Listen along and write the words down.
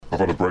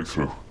had a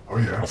breakthrough. Oh,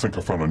 yeah? I think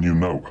I found a new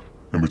note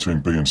in between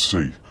B and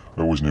C.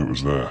 I always knew it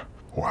was there.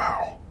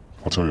 Wow.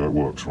 I'll tell you how it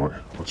works, right?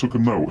 I took a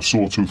note, a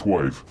sawtooth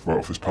wave, right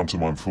off this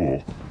pantomime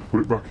floor,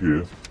 put it back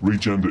here,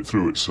 regened it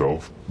through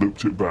itself,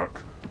 looped it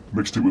back,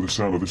 mixed it with the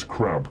sound of this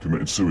crab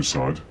committing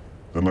suicide,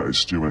 then let it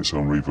stew in its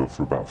own reverb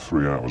for about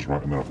 3 hours,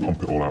 right? And then I'll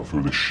pump it all out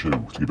through this shoe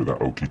to give it that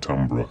oaky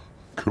timbre.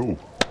 Cool.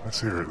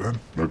 Let's hear it then.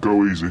 Now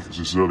go easy, because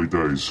it's early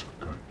days.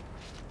 Okay.